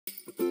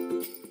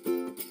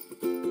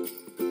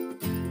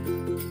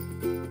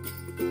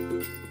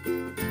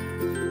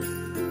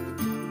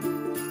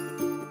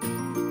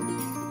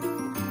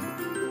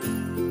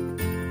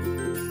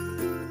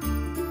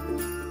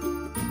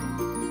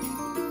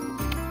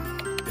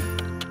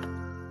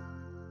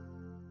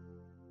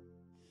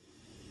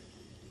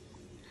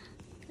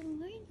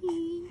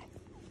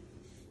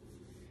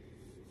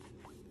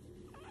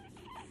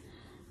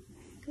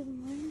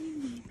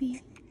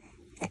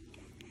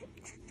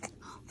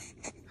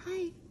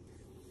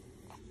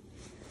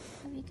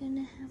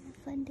have a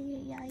fun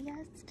day at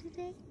Yaya's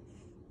today?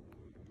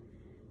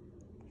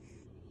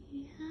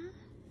 Yeah?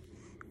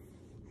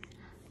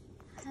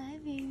 Hi,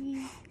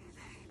 baby.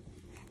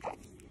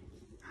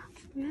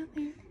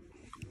 Robin.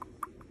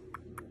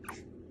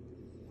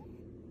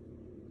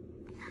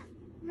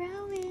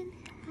 Robin,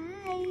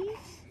 hi.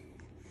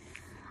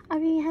 Are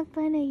we gonna have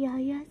fun at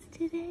Yaya's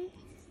today?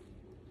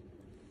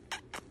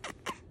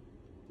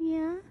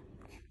 Yeah?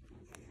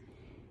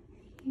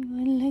 You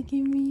wanna look at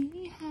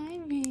me? Hi,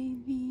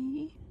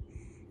 baby.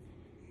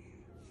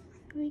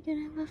 Are we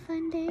gonna have a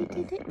fun day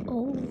today?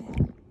 Oh.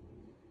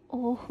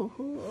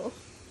 Oh.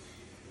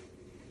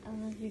 I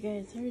don't know if you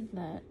guys heard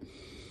that.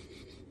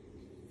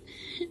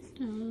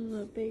 That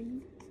was a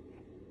big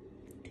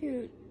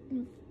toot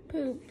and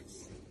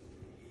poops.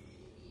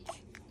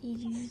 Did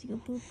you use your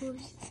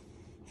poo-poos?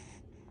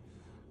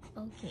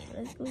 Okay,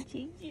 let's go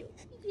change you.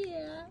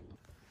 Yeah.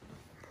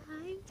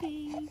 Hi,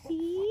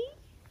 baby.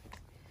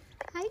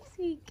 Hi,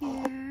 sweet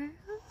girl.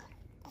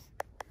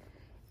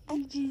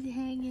 You just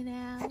hanging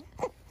out.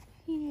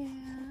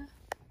 Yeah.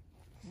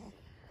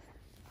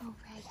 All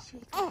right,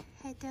 should we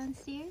head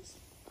downstairs?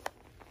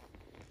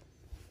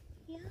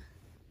 Yeah.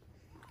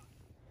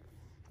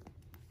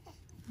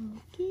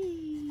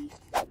 Okay.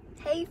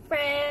 Hey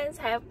friends,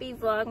 happy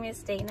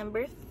Vlogmas day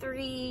number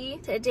 3.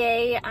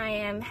 Today I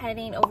am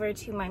heading over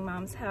to my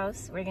mom's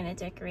house. We're gonna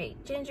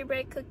decorate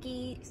gingerbread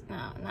cookies.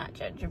 No, not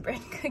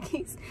gingerbread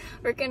cookies.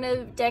 We're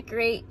gonna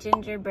decorate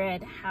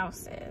gingerbread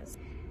houses.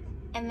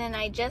 And then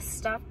I just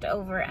stopped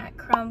over at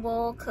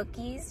Crumble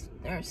Cookies.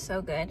 They're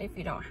so good. If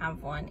you don't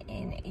have one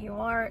in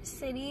your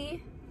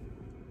city,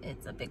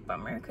 it's a big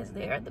bummer because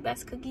they are the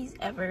best cookies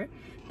ever.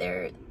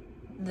 They're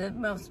the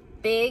most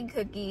big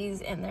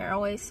cookies and they're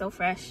always so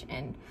fresh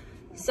and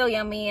so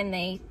yummy, and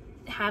they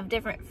have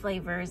different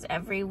flavors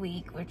every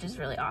week, which is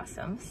really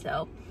awesome.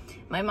 So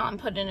my mom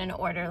put in an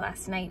order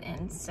last night,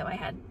 and so I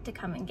had to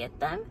come and get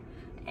them,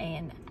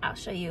 and I'll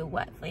show you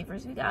what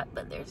flavors we got,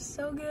 but they're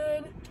so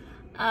good.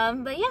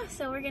 But yeah,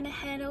 so we're gonna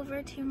head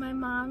over to my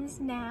mom's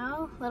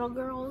now. Little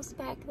girl's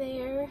back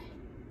there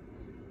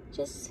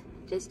just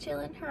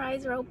chilling. Her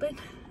eyes are open.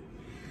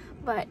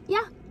 But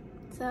yeah,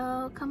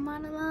 so come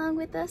on along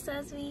with us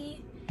as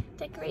we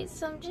decorate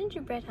some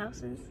gingerbread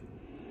houses.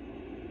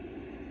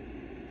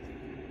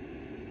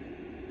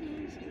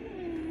 There she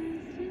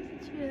is,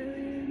 just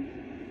chilling.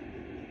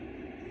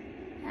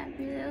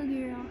 Happy little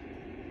girl.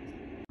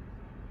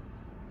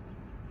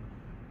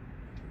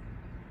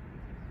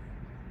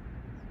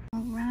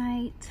 All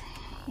right,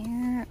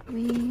 here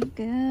we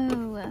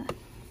go.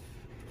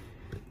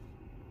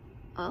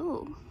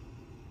 Oh,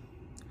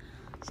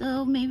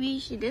 so maybe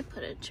she did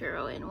put a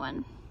churro in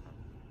one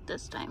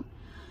this time.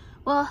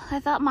 Well, I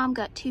thought Mom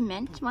got 2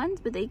 mint ones,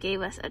 but they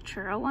gave us a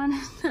churro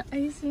one. The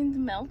icing's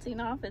melting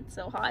off, it's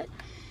so hot.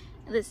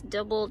 This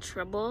double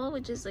trouble,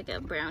 which is like a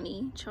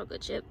brownie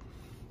chocolate chip,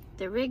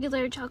 the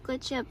regular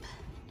chocolate chip,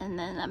 and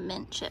then a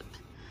mint chip.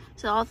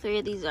 So all 3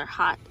 of these are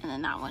hot, and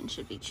then that one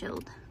should be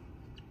chilled.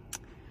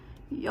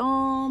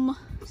 Yum!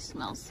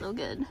 Smells so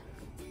good.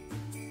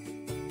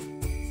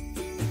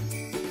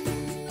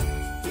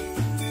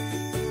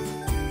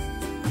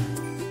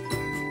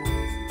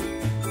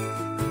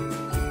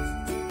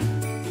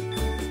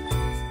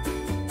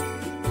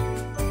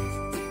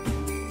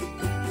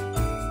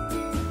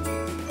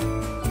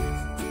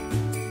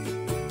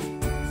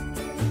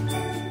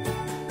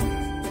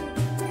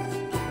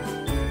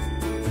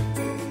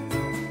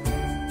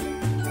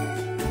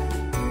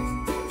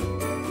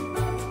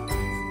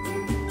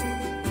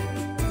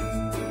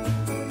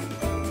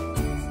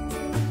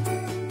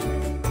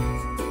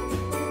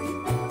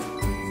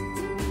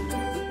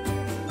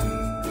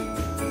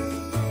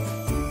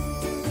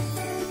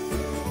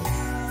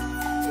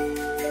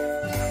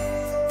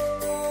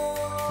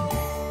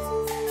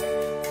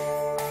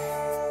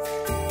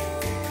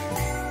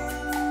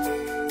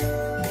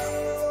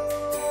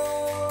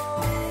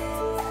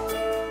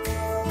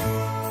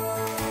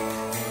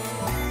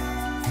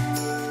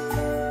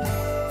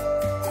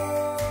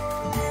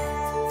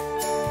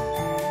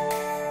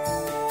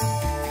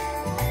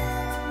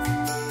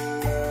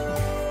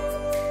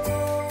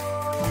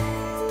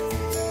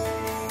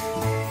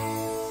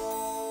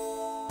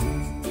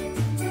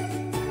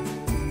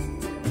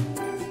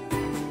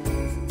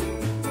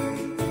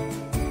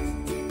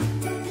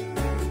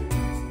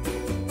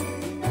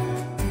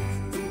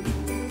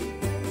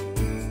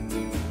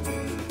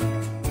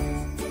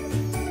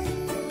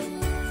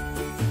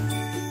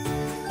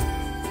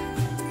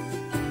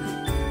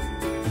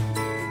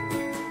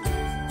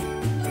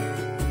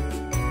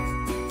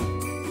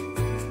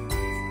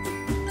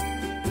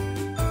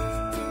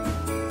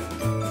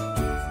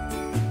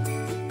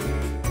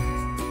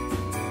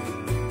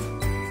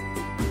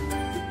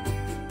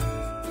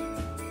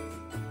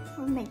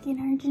 Making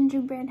our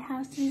gingerbread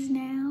houses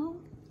now.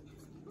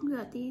 We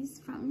got these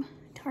from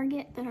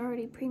Target that are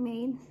already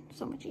pre-made,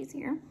 so much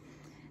easier.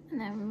 And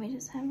then we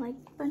just have like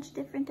a bunch of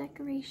different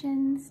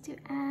decorations to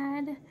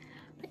add.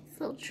 Nice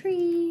little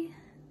tree,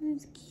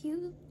 this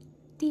cute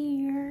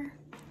deer,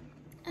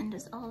 and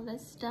just all of this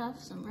this stuff,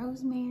 some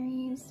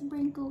rosemary,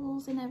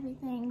 sprinkles, and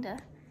everything to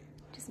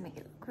just make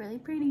it look really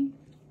pretty.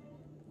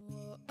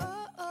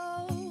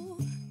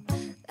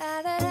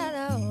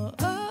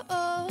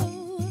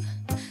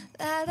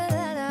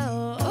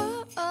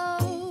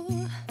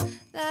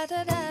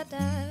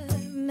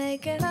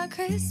 Making our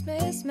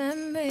Christmas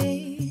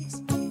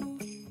memories.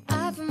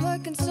 I've been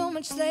working so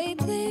much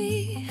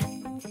lately,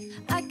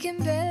 I can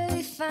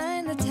barely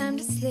find the time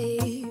to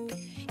sleep.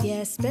 Yeah,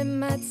 I spend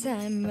my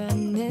time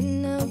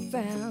running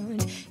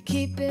around,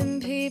 keeping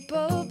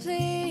people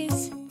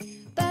pleased.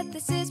 But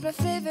this is my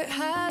favorite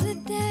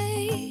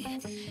holiday.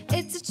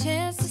 It's a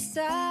chance to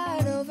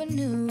start over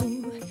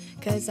new.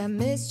 'Cause I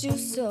missed you,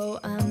 so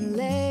I'm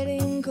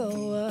letting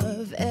go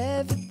of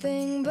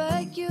everything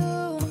but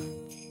you.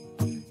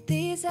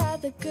 These are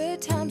the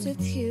good times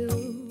with you.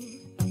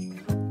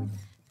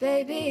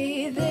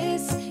 Baby,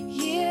 this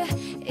year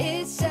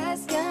it's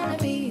just gonna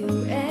be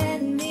you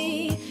and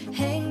me.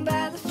 Hang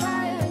by the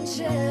fire and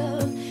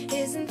chill.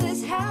 Isn't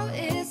this how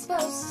it's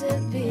supposed to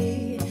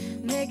be?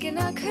 Making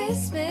our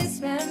Christmas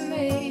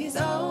memories.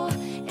 Oh,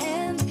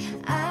 and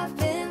I've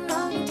been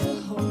longing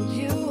to hold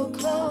you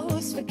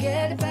close.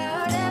 Forget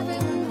about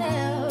everyone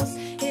else.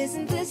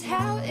 Isn't this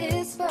how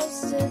it's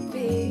supposed to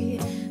be?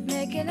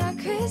 Making our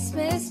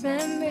Christmas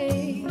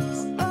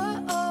memories.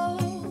 Oh,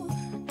 oh,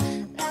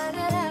 la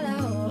da da da,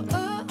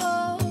 oh,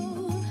 oh,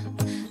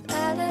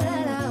 la da da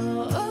da,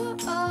 oh,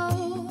 oh,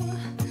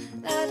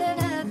 la da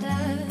da da.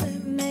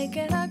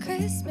 Making our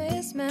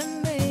Christmas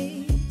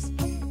memories.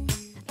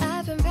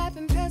 I've been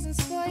wrapping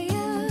presents for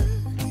you.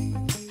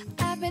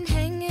 I've been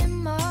hanging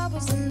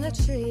marbles in the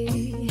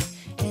tree,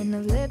 and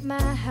I've lit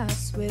my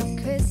house with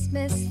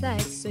Christmas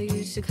lights. So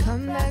you should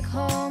come back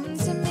home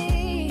to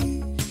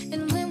me.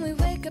 And when we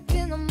wake up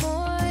in the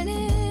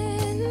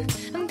morning,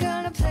 I'm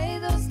gonna play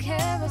those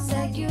carols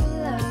that you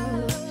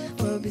love.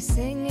 We'll be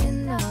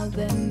singing all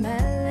the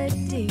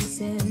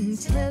melodies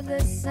until the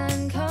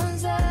sun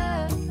comes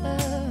up.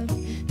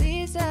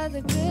 These are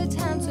the good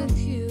times with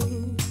you.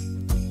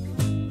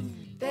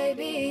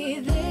 Baby,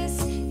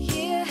 this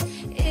year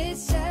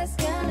it's just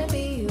gonna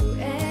be you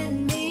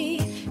and me.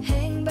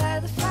 Hang by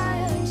the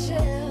fire and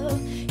chill.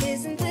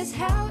 Isn't this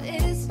how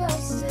it's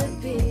supposed to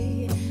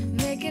be?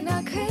 Making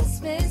our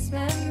Christmas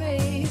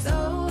memories.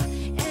 Oh,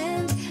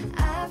 and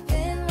I've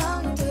been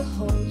longing to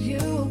hold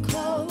you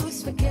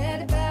close. Forget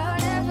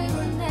about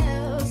everyone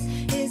else.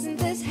 Isn't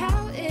this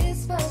how it's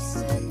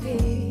supposed to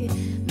be?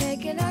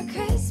 Making our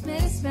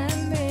Christmas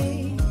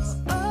memories.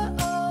 Oh,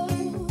 oh,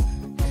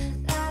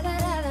 la da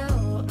da da,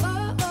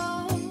 oh,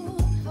 oh,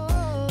 oh,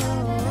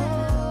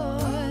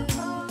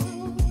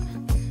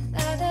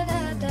 la da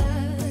da da.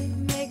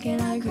 Making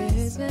our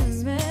Christmas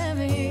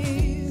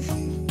memories.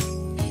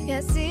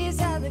 Yes, these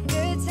are the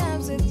good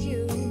times with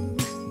you.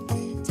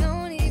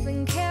 Don't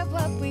even care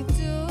what we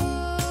do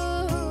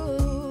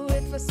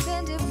if I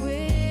spend it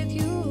with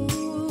you.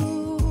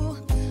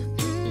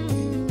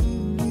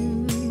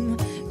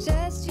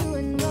 Just you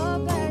and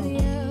nobody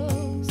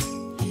else.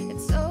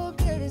 It's so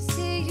good to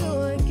see you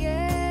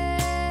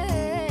again,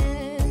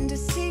 to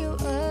see you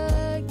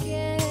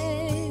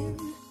again.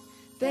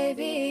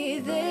 Baby,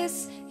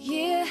 this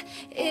year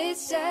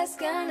it's just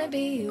gonna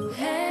be you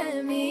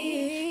and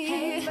me.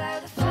 Hang by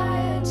the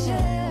fire and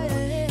chill.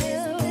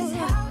 Isn't this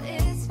how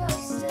it's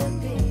supposed to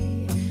be?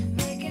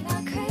 Making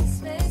our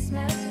Christmas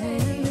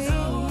memories.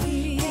 Oh,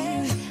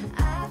 and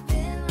I've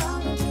been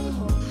longing to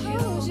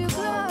hold you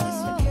close.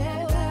 Forget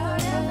about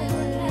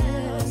everyone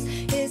else.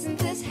 Isn't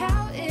this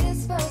how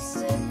it's supposed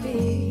to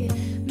be?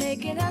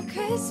 Making our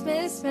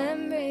Christmas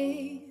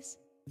memories.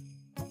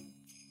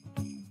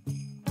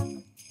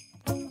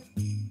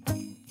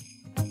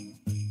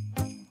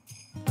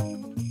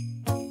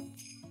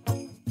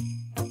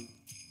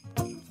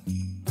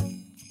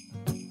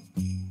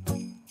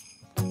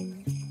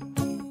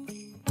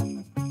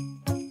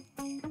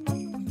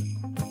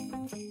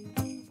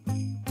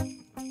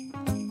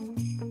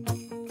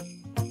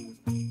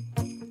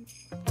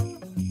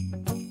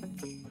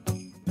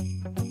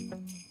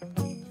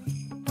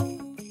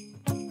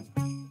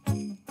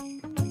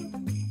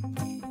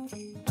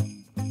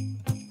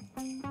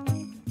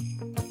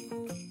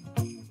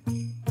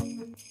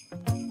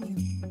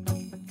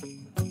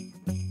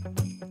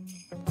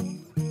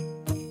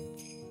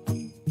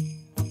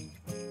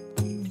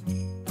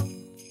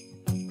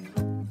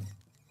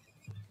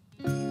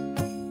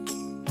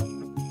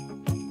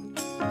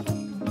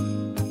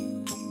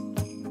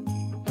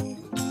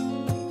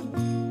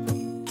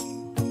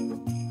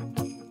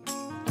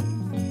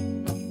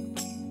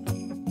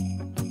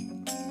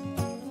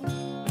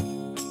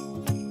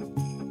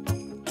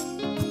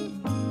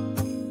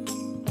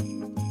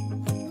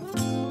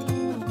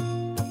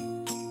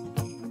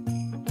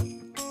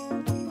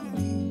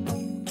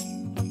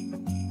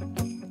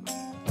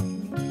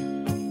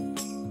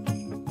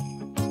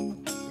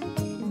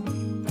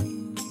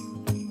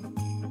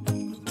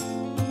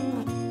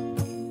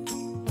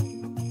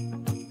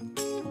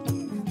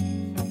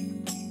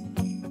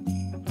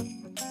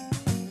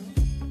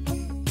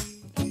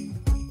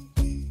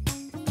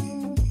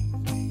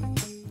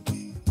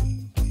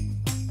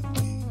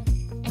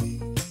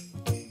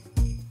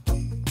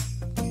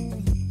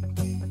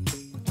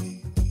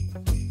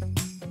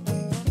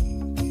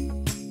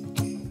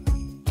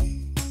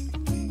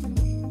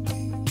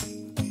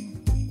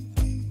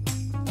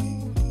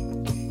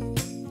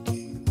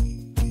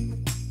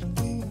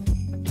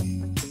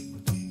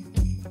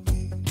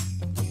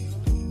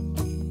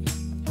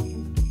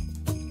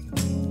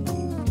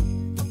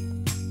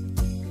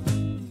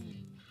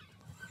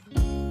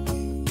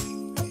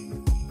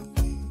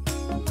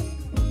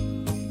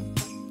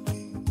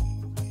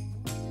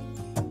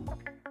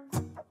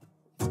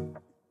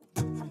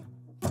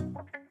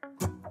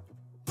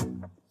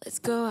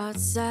 go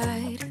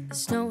outside. The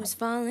snow is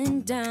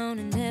falling down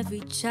and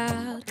every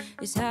child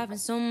is having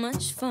so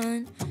much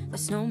fun. The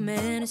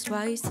snowman is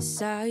twice the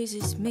size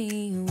as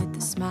me, with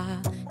a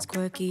smile as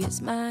quirky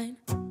as mine.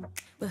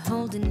 We're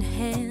holding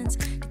hands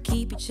to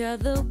keep each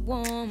other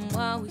warm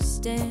while we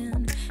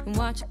stand and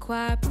watch a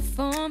choir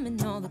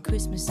performing all the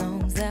Christmas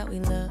songs that we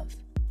love.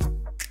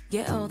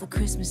 Yeah, all the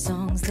Christmas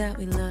songs that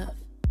we love.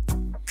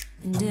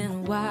 And in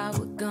a while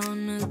we're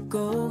gonna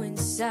go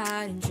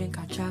inside and drink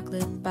our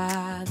chocolate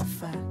by the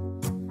fire.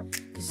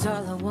 'Cause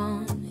all I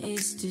want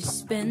is to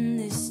spend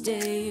this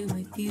day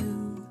with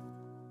you.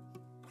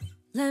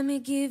 Let me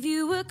give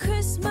you a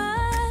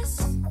Christmas,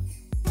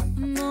 a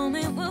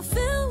moment we'll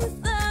fill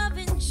with love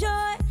and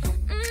joy.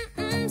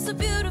 So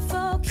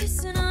beautiful,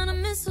 kissing on a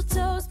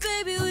mistletoe,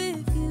 baby,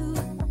 with you.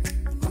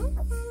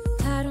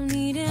 I don't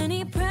need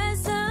any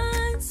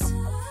presents,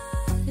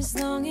 as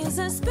long as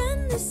I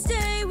spend this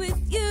day with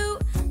you.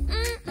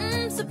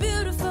 So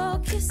beautiful,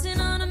 kissing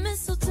on a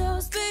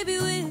mistletoe, baby,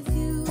 with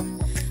you.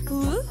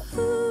 Ooh.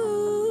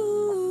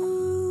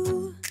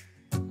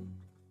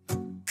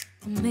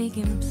 I'm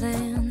making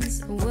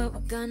plans of what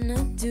we're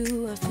gonna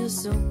do. I feel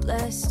so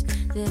blessed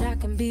that I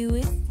can be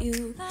with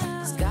you.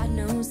 'Cause God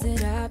knows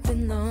that I've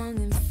been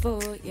longing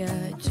for you.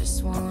 I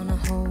just wanna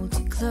hold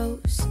you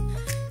close.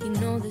 You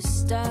know the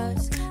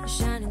stars are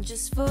shining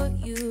just for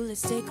you.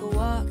 Let's take a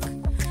walk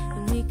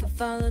and we can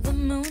follow the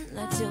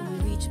moonlight till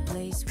we reach a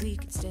place we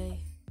can stay.